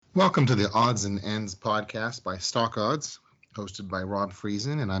Welcome to the Odds and Ends podcast by Stock Odds, hosted by Rob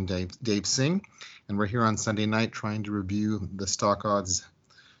Friesen, and I'm Dave Singh. And we're here on Sunday night trying to review the Stock Odds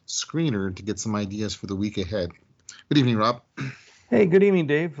screener to get some ideas for the week ahead. Good evening, Rob. Hey, good evening,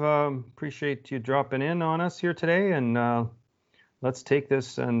 Dave. Appreciate you dropping in on us here today, and let's take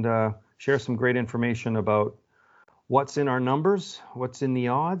this and share some great information about what's in our numbers, what's in the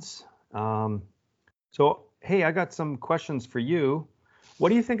odds. Hey, I got some questions for you. What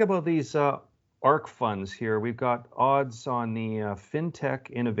do you think about these ARK funds here? We've got odds on the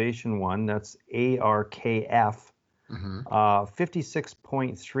FinTech Innovation one, that's ARKF,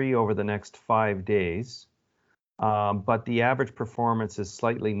 56.3 over the next 5 days. But the average performance is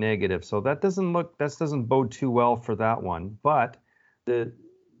slightly negative. So that doesn't bode too well for that one. But the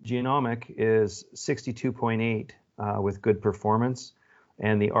Genomic is 62.8 with good performance.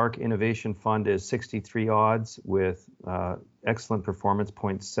 And the ARK Innovation Fund is 63 odds with excellent performance,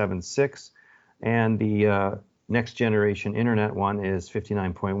 0.76. And the Next Generation Internet one is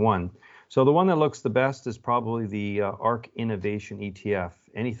 59.1. So the one that looks the best is probably the ARK Innovation ETF.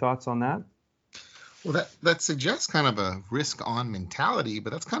 Any thoughts on that? Well, that suggests kind of a risk-on mentality,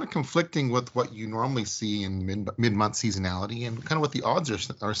 but that's kind of conflicting with what you normally see in mid-month seasonality and kind of what the odds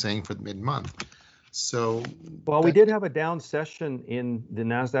are saying for mid-month. So, well, we did have a down session in the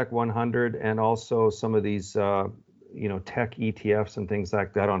NASDAQ 100 and also some of these, tech ETFs and things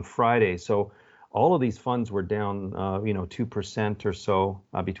like that on Friday. So all of these funds were down, 2% or so,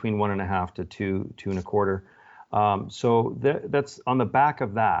 between 1.5 to 2.25. So that's on the back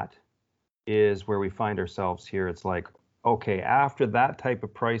of that is where we find ourselves here. It's like, okay, after that type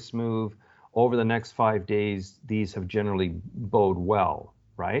of price move over the next 5 days, these have generally bode well,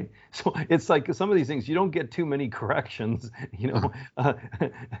 right? So it's like some of these things, you don't get too many corrections,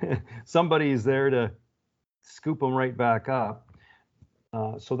 somebody's there to scoop them right back up.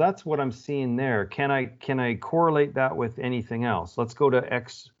 So that's what I'm seeing there. Can I correlate that with anything else? Let's go to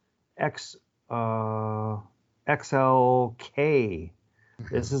XLK.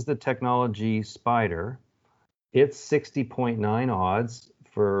 This is the technology spider. It's 60.9 odds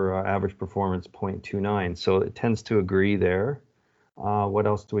for average performance 0.29. So it tends to agree there. What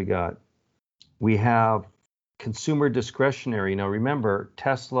else do we got? We have consumer discretionary. Now remember,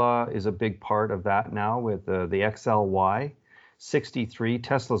 Tesla is a big part of that now with the XLY. 63.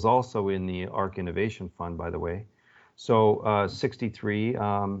 Tesla's also in the ARK Innovation Fund, by the way. So 63,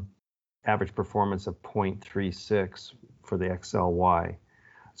 average performance of 0.36 for the XLY.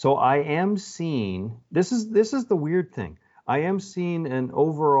 So I am seeing, this is the weird thing. I am seeing an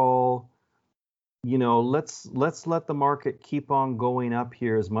overall, let's let the market keep on going up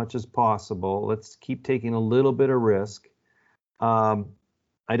here as much as possible. Let's keep taking a little bit of risk. I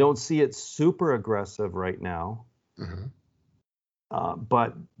don't see it super aggressive right now.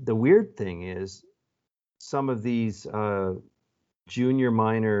 But the weird thing is some of these junior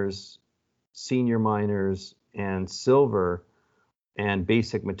miners, senior miners, and silver and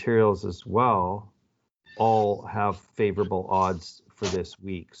basic materials as well all have favorable odds for this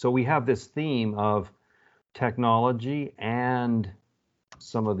week. So we have this theme of technology and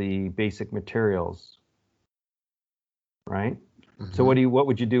some of the basic materials, right? So what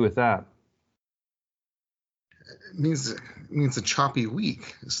would you do with that? It means a choppy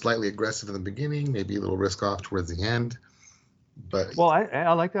week, slightly aggressive in the beginning, maybe a little risk off towards the end. But well,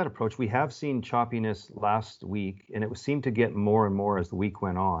 I like that approach. We have seen choppiness last week, and it seemed to get more and more as the week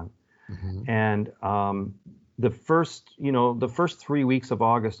went on. And the first 3 weeks of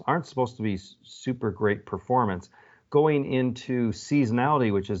August aren't supposed to be super great performance. Going into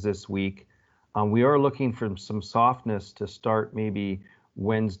seasonality, which is this week, we are looking for some softness to start maybe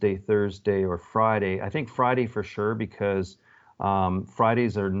Wednesday, Thursday, or Friday. I think Friday for sure, because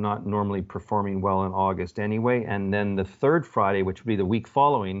Fridays are not normally performing well in August anyway. And then the third Friday, which would be the week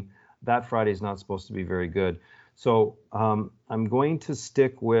following, that Friday is not supposed to be very good. So I'm going to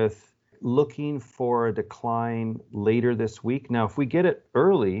stick with looking for a decline later this week. Now, if we get it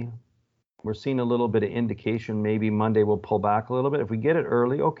early, we're seeing a little bit of indication. Maybe Monday will pull back a little bit. If we get it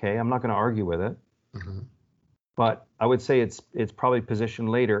early, okay, I'm not going to argue with it. But I would say it's probably positioned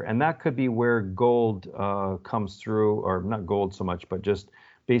later, and that could be where gold comes through, or not gold so much, but just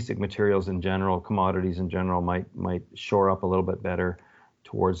basic materials in general, commodities in general might shore up a little bit better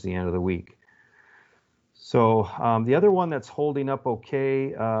towards the end of the week. So the other one that's holding up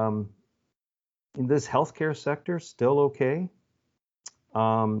okay in this healthcare sector, still okay.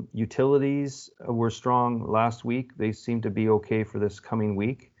 Utilities were strong last week. They seem to be okay for this coming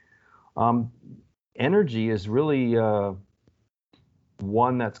week. Energy is really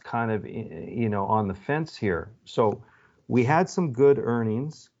one that's kind of, on the fence here. So we had some good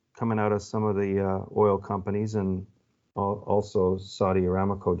earnings coming out of some of the oil companies, and also Saudi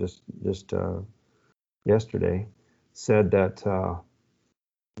Aramco just yesterday said that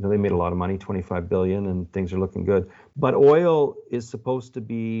they made a lot of money, 25 billion, and things are looking good. But oil is supposed to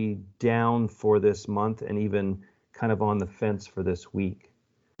be down for this month and even kind of on the fence for this week.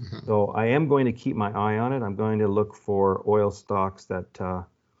 Mm-hmm. So I am going to keep my eye on it. I'm going to look for oil stocks that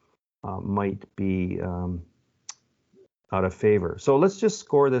might be out of favor. So let's just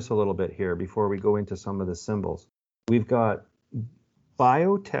score this a little bit here before we go into some of the symbols. We've got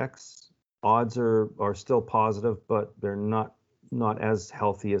biotechs. Odds are still positive, but they're not as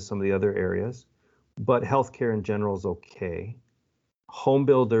healthy as some of the other areas. But healthcare in general is okay. Home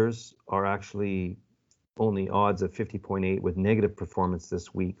builders are actually only odds of 50.8 with negative performance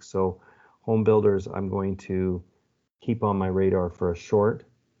this week. So home builders, I'm going to keep on my radar for a short.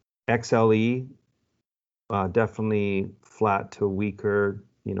 XLE, definitely flat to weaker.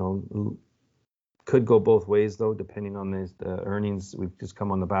 Could go both ways though, depending on the earnings we've just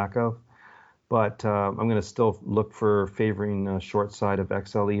come on the back of. But I'm going to still look for favoring short side of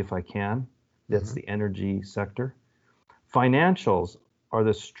XLE if I can. That's the energy sector. Financials are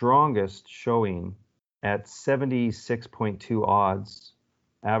the strongest, showing at 76.2 odds,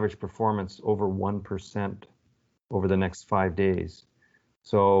 average performance over 1% over the next 5 days.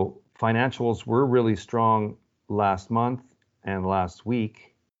 So financials were really strong last month and last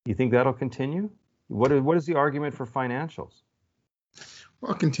week. Do you think that'll continue? What is the argument for financials?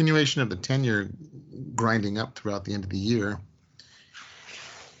 Well, continuation of the 10-year grinding up throughout the end of the year.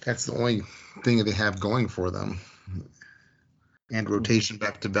 That's the only thing that they have going for them. And rotation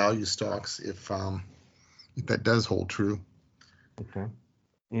back to value stocks if that does hold true. Okay.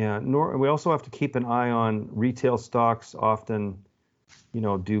 Yeah. We also have to keep an eye on retail stocks. Often,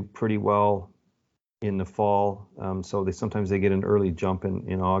 do pretty well in the fall. So sometimes they get an early jump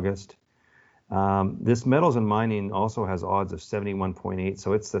in August. This metals and mining also has odds of 71.8,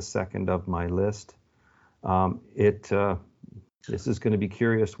 so it's the second of my list. This is going to be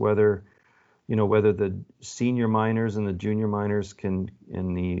curious whether the senior miners and the junior miners and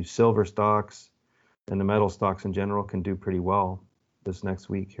the silver stocks and the metal stocks in general can do pretty well this next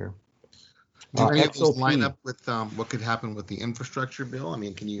week here. Do any of those line up with what could happen with the infrastructure bill? I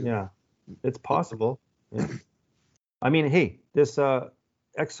mean, can you? Yeah, it's possible. Yeah. I mean, hey, this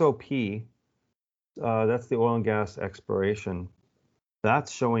XOP. That's the oil and gas exploration.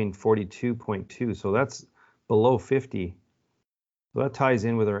 That's showing 42.2, so that's below 50. So that ties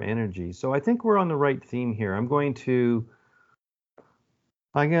in with our energy. So I think we're on the right theme here. I'm going to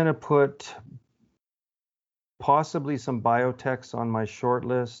put possibly some biotechs on my short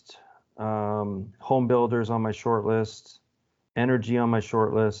list, home builders on my short list, energy on my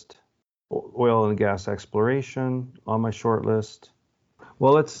short list, oil and gas exploration on my short list.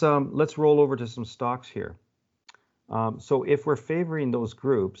 Well, let's roll over to some stocks here. So if we're favoring those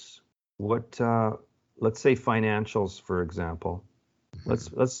groups, let's say financials, for example.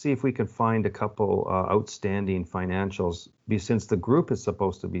 Let's see if we can find a couple outstanding financials, since the group is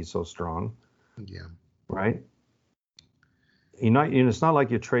supposed to be so strong. Yeah. Right. It's not like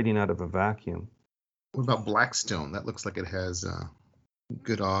you're trading out of a vacuum. What about Blackstone? That looks like it has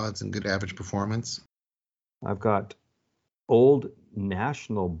good odds and good average performance. I've got Old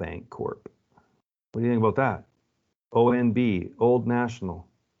National Bank Corp. What do you think about that? ONB, Old National.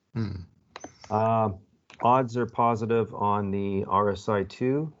 Odds are positive on the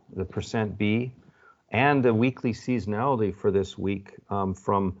RSI2, the percent B, and the weekly seasonality for this week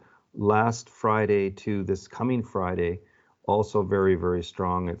from last Friday to this coming Friday, also very, very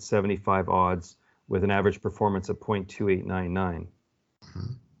strong at 75 odds with an average performance of 0.2899.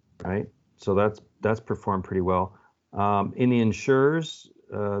 Right? So that's performed pretty well. In the insurers,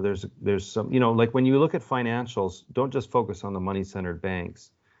 there's some, like when you look at financials, don't just focus on the money-centered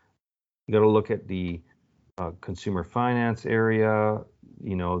banks. You got to look at the consumer finance area,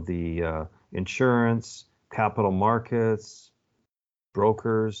 the insurance, capital markets,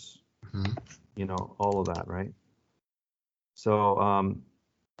 brokers, all of that, right? So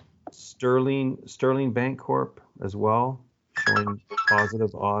Sterling Bank Corp as well, showing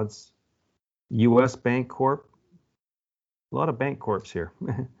positive odds. U.S. Bank Corp. A lot of bank corps here.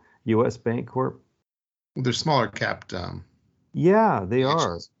 U.S. Bank Corp. They're smaller capped. Yeah, they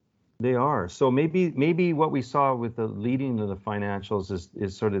are. They are. So maybe what we saw with the leading of the financials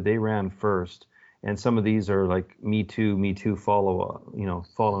is sort of they ran first, and some of these are like me too following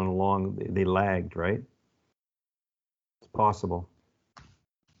along. They lagged, right? It's possible.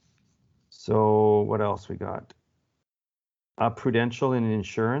 So what else we got? Prudential and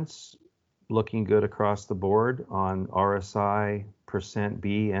insurance looking good across the board on RSI, percent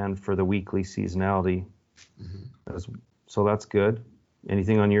B and for the weekly seasonality. So that's good.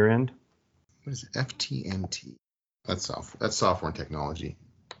 Anything on your end? What is it? FTNT? That's software and technology.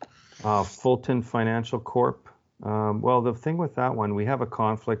 Fulton Financial Corp. Well, the thing with that one, we have a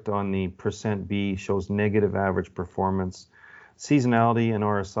conflict on the percent B, shows negative average performance. Seasonality and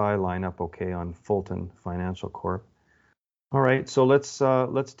RSI line up okay on Fulton Financial Corp. All right, so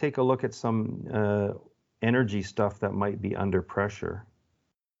let's take a look at some energy stuff that might be under pressure.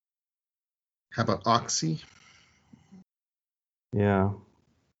 How about Oxy? Yeah.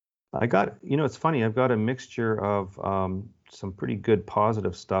 It's funny, I've got a mixture of some pretty good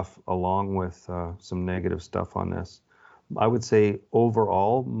positive stuff along with some negative stuff on this. I would say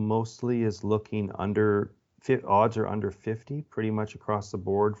overall, mostly is looking odds are under 50 pretty much across the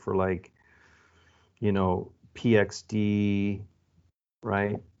board for PXD,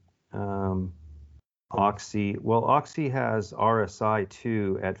 right? Oxy. Well, Oxy has RSI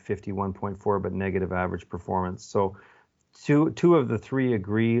too at 51.4, but negative average performance. So two of the three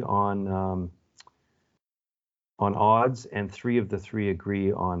agree on odds, and three of the three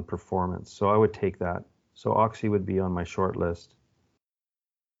agree on performance. So I would take that. So Oxy would be on my short list.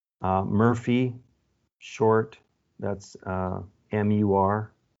 Murphy, short. That's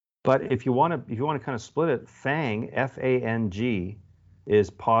MUR. But if you want to kind of split it, FANG, FANG,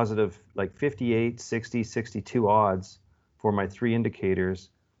 is positive, like 58, 60, 62 odds for my three indicators,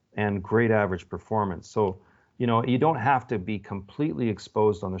 and great average performance. So you don't have to be completely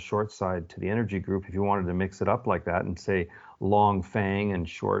exposed on the short side to the energy group if you wanted to mix it up like that and say long FANG and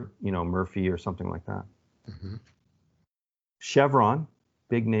short, Murphy or something like that. Chevron,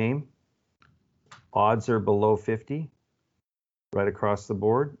 big name. Odds are below 50, right across the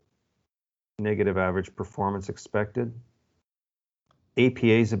board. Negative average performance expected. APA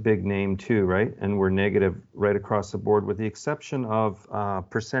is a big name too, right? And we're negative right across the board, with the exception of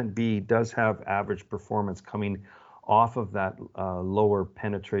percent B does have average performance coming off of that lower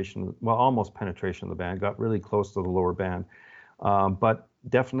penetration, well, almost penetration of the band, got really close to the lower band. But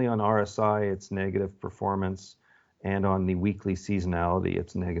definitely on RSI, it's negative performance, and on the weekly seasonality,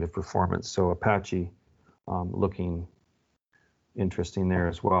 it's negative performance. So Apache looking interesting there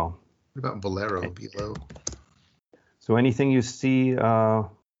as well. What about Valero below? So anything you see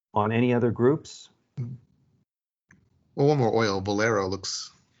on any other groups? Well, one more oil. Valero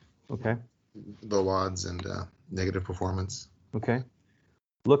looks okay. Low odds and negative performance. Okay.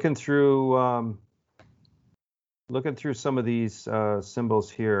 Looking through some of these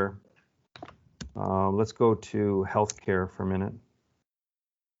symbols here. Let's go to healthcare for a minute.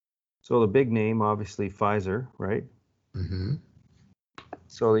 So the big name, obviously Pfizer, right?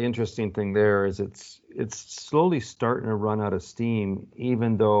 So the interesting thing there is it's slowly starting to run out of steam,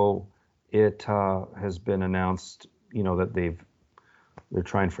 even though it has been announced, that they're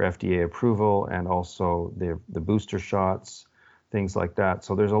trying for FDA approval, and also the booster shots, things like that.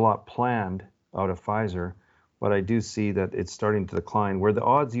 So there's a lot planned out of Pfizer, but I do see that it's starting to decline. Where the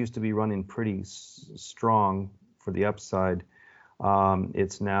odds used to be running pretty strong for the upside,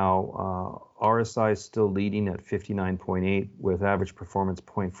 it's now RSI is still leading at 59.8 with average performance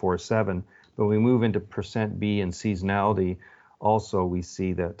 0.47. But when we move into percent B and seasonality, also we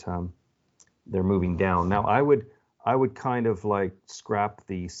see that they're moving down. Now I would kind of like scrap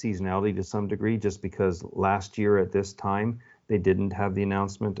the seasonality to some degree, just because last year at this time they didn't have the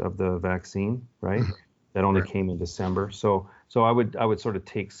announcement of the vaccine, right? That only came in December. So I would sort of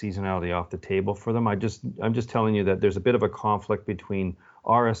take seasonality off the table for them. I'm just telling you that there's a bit of a conflict between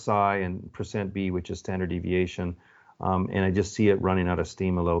RSI and percent B, which is standard deviation, and I just see it running out of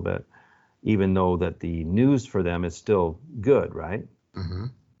steam a little bit, even though that the news for them is still good, right?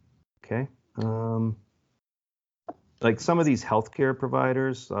 Okay. Like some of these healthcare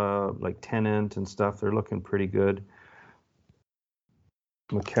providers, like Tennant and stuff, they're looking pretty good.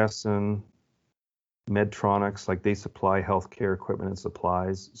 McKesson, Medtronics, like they supply healthcare equipment and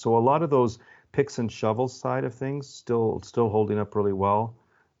supplies. So a lot of those picks and shovels side of things still holding up really well.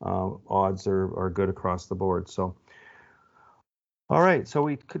 Odds are good across the board. So, all right. So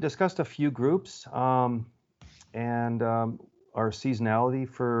we discussed a few groups and our seasonality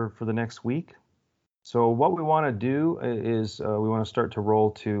for the next week. So what we want to do is we want to start to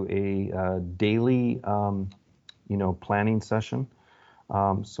roll to a daily, planning session.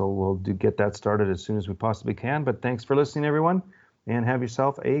 So we'll get that started as soon as we possibly can. But thanks for listening, everyone, and have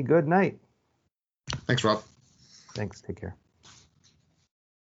yourself a good night. Thanks, Rob. Thanks. Take care.